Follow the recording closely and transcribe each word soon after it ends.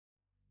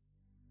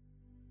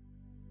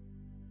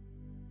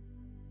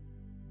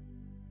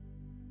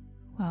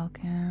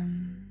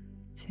Welcome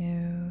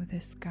to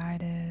this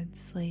guided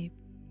sleep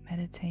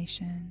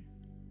meditation.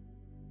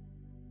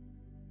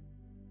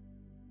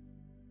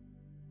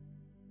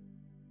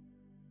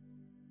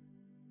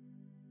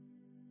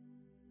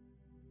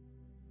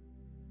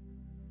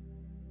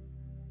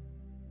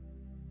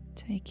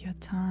 Take your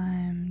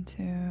time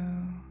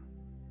to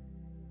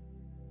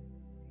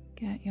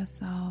get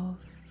yourself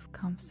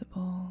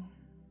comfortable.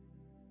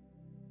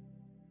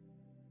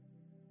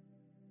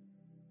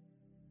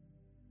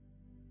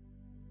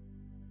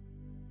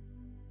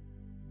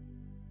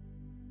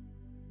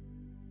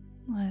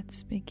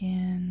 Let's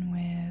begin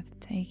with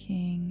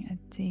taking a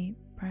deep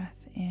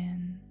breath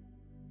in.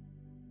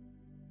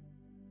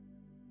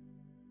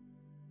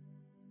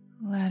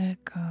 Let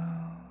it go.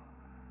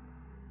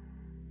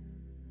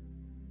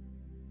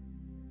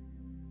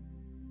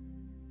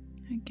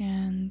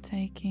 Again,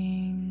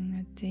 taking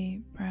a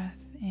deep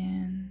breath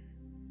in.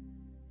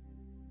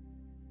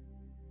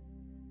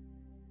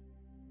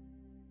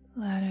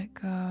 Let it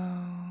go.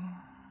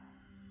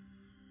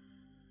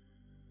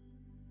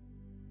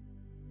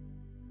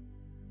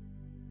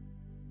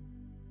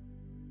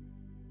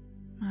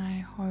 My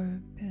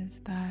hope is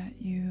that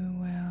you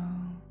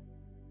will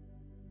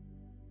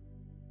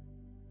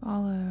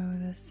follow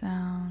the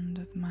sound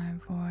of my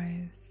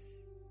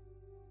voice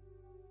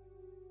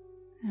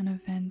and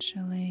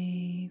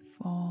eventually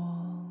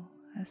fall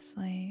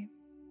asleep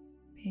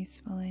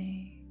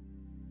peacefully.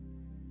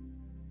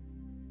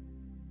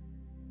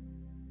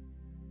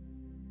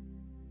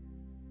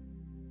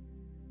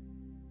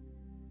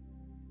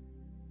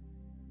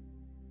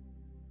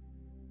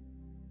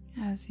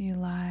 As you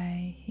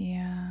lie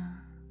here,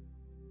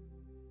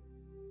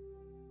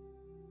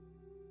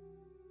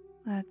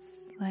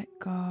 let's let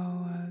go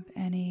of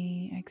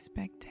any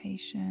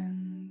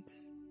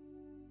expectations,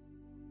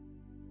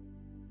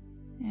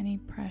 any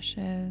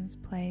pressures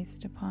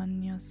placed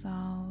upon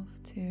yourself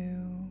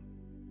to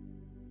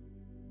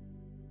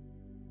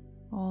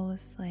fall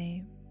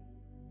asleep.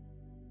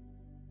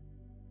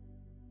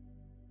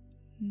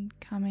 And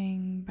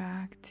coming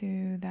back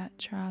to that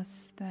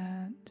trust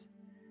that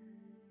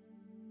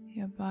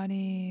your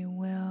body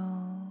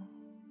will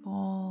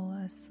fall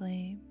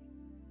asleep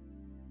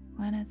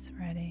when it's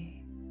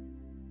ready.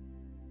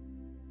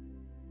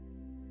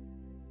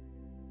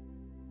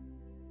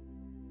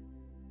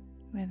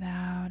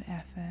 Without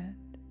effort,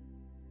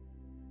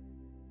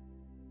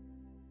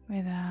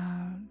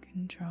 without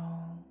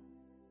control,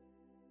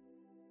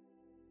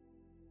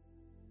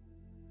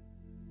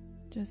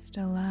 just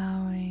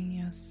allowing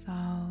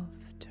yourself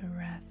to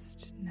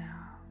rest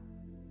now.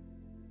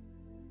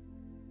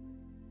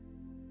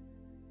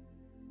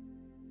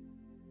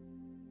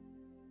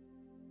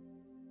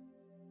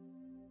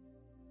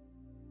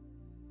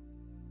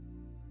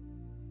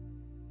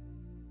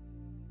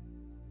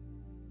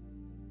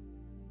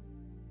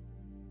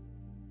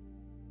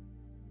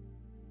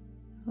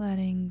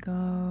 Letting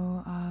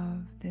go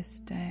of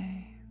this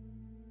day.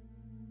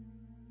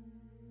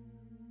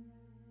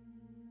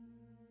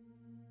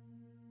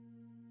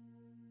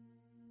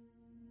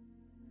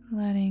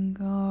 Letting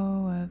go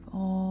of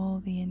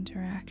all the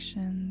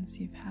interactions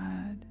you've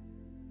had.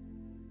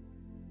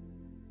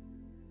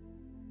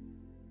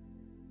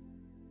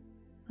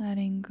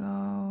 Letting go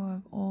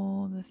of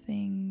all the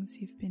things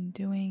you've been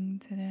doing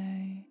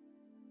today.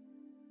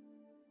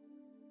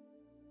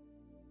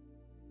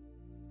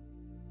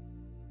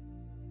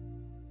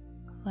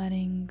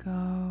 Letting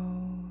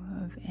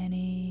go of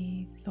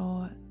any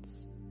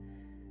thoughts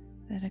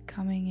that are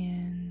coming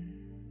in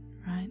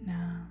right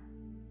now.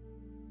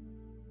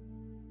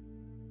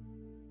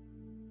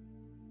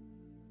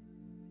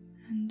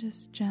 And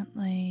just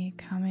gently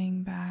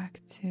coming back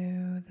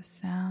to the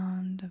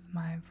sound of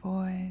my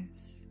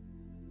voice,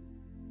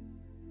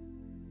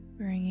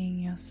 bringing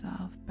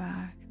yourself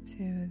back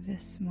to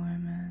this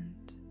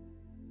moment,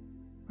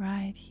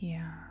 right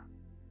here,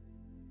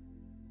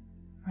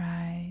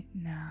 right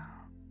now.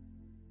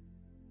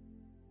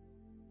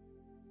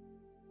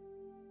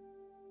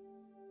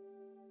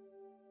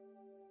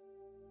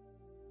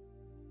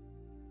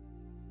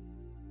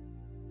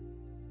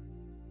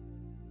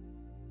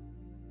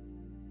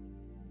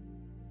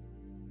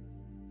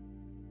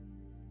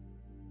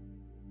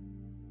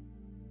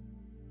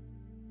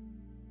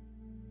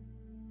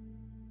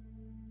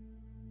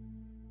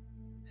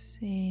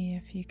 See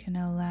if you can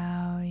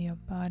allow your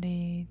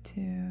body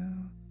to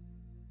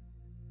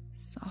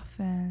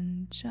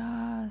soften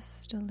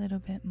just a little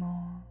bit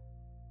more.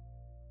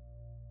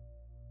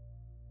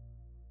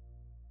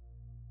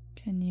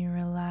 Can you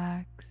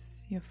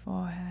relax your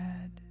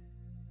forehead?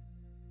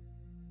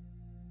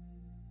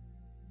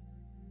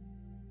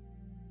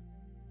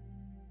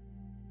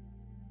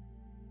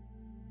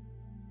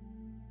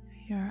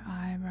 Your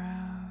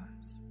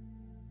eyebrows?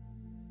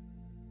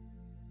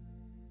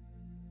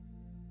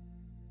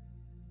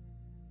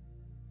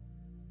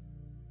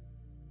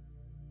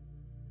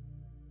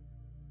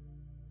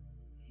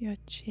 Your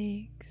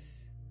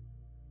cheeks,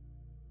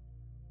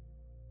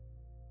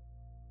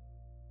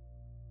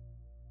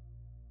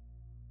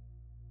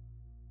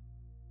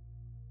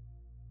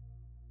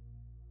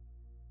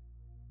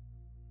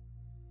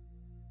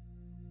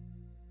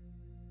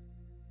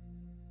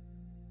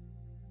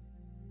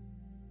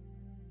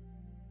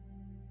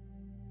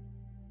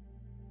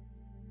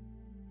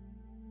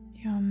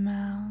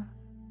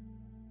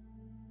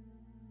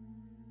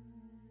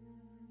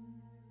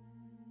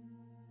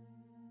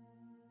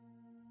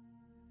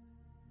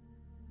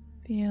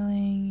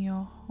 feeling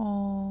your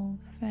whole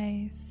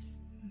face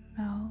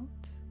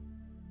melt,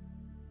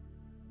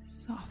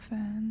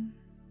 soften.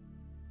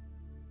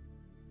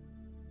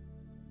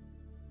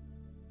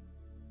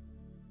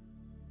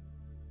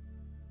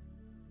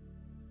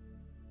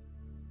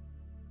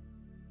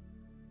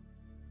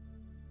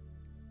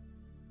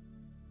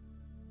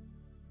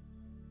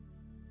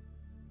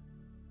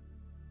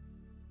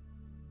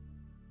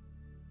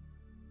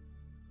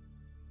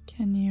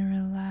 Can you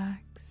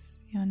relax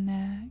your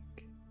neck?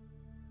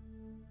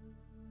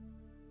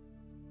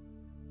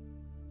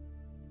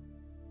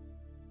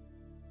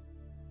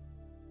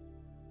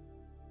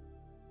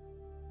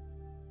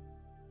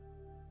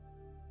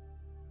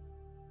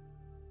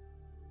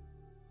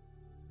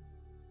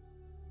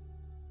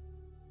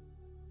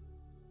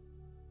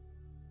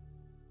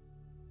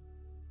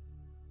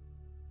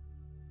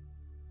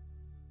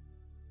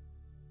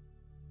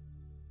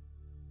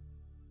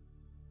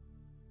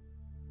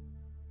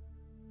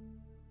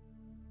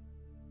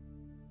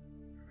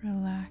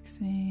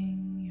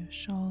 Relaxing your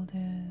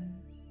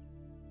shoulders,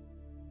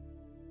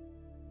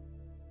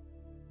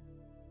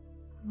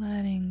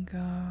 letting go.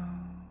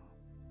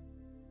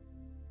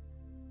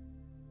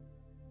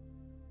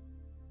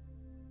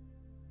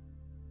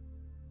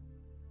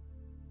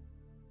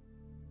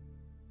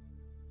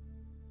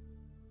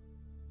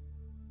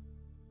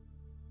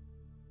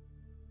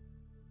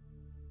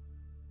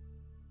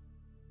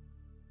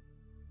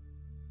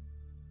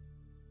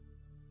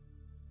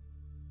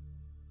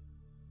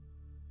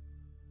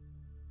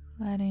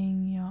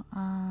 Letting your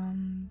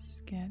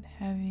arms get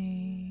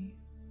heavy.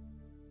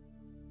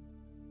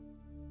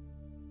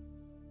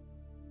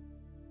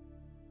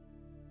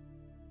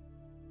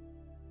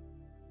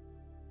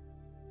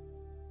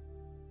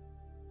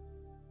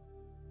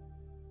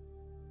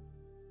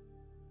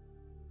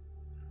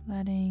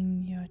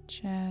 Letting your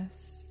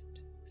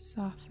chest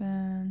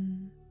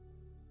soften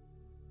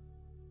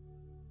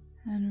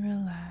and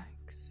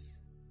relax.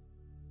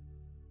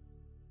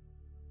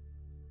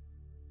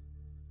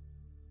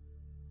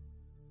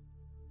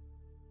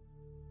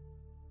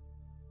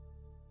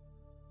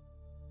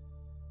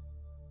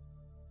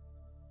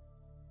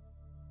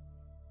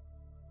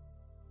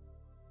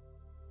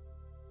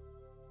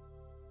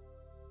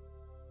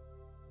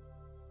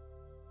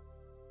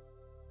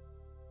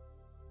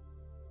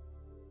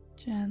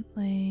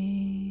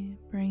 Gently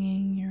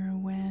bringing your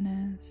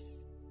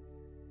awareness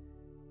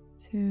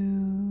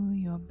to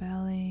your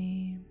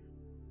belly,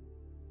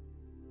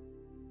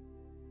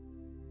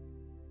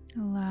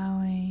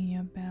 allowing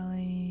your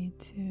belly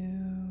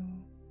to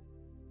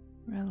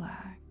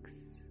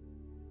relax.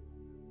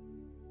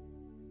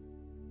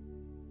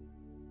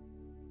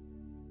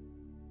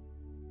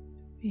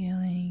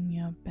 Feeling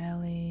your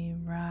belly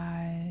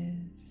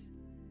rise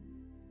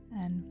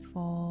and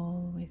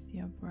fall with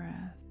your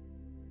breath.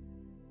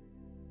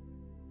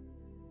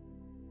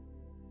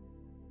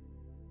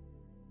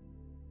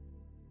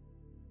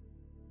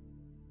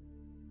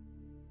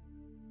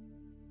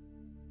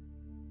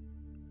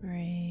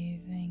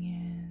 Breathing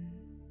in,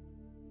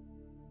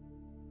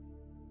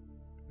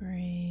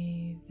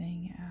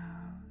 breathing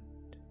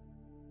out.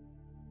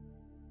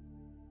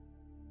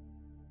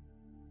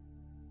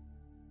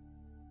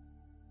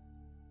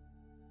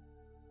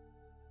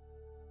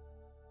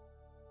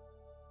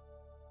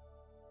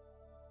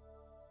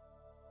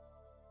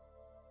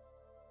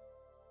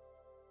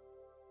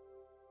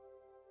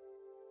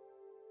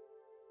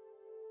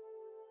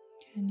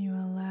 Can you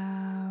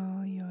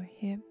allow your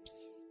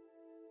hips,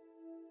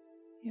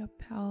 your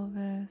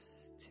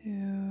pelvis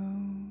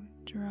to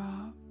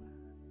drop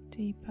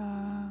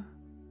deeper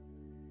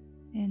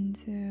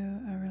into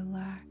a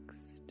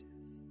relaxed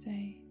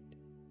state?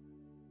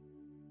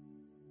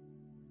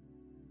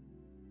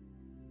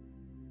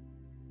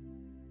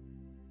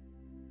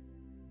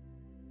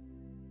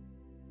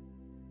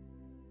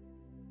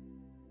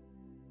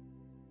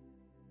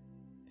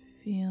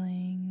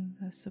 Feeling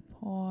the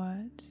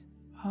support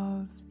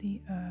of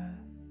the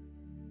earth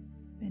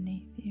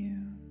beneath you.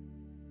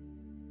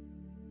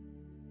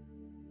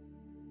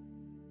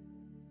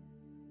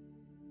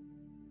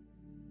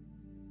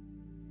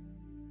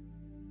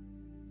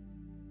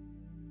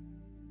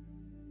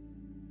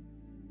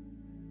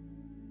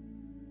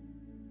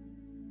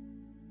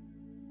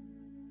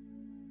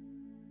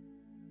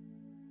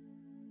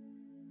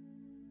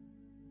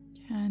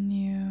 Can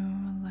you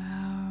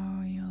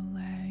allow your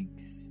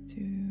legs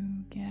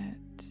to get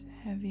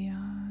heavier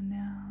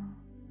now?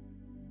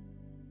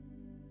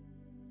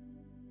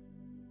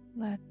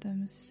 Let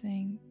them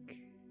sink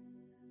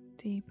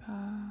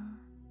deeper,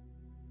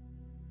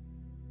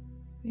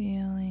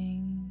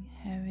 feeling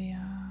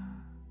heavier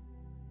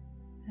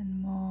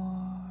and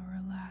more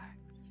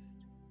relaxed.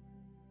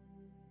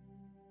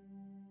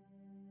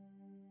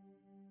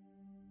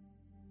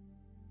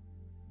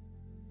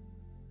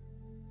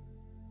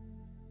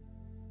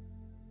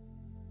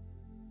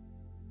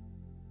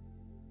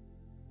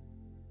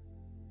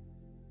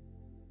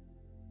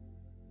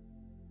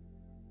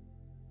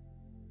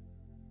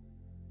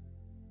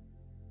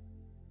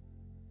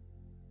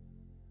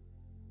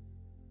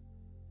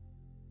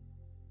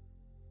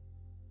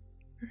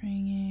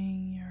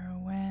 bringing your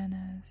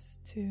awareness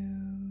to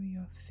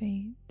your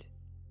feet.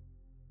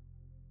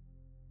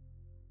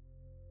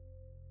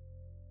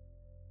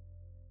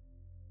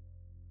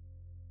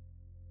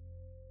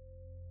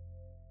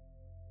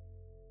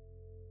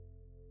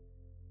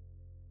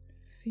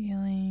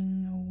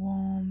 Feeling a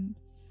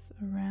warmth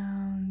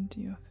around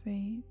your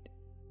feet.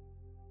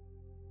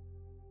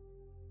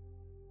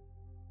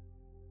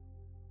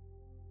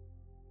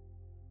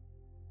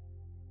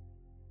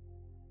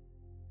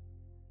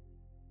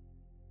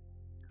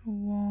 A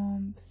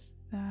warmth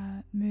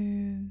that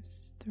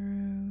moves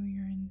through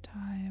your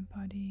entire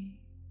body,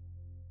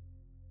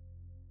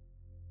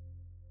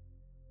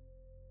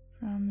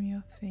 from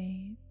your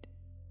feet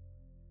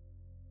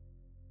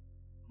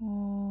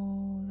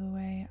all the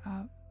way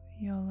up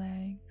your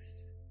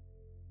legs,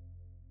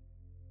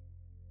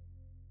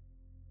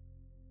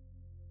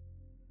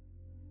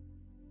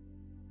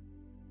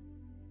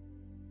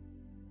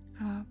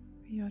 up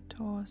your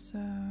torso,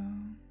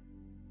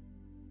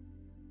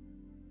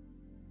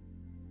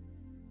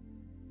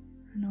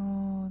 and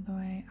all the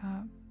way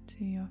up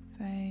to your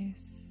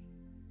face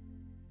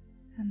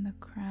and the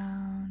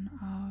crown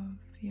of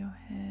your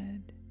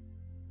head,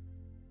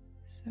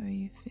 so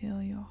you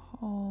feel your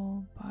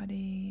whole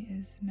body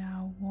is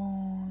now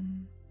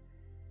warm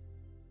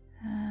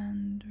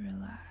and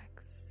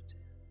relaxed.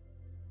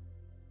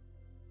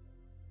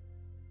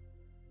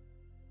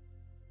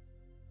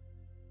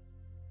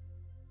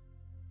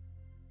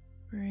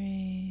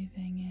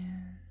 Breathing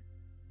in,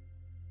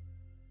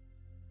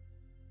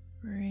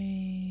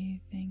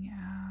 breathing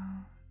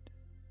out.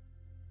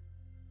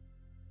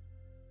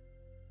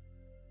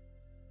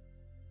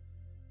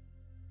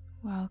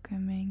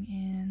 Welcoming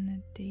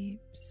in a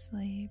deep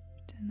sleep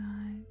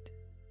tonight.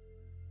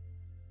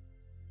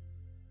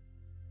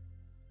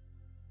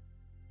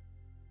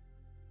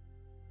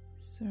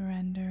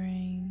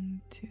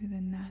 Surrendering to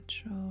the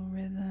natural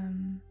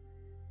rhythm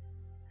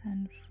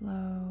and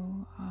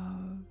flow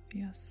of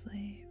your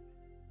sleep.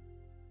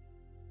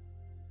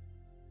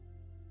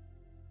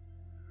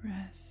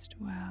 Rest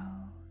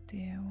well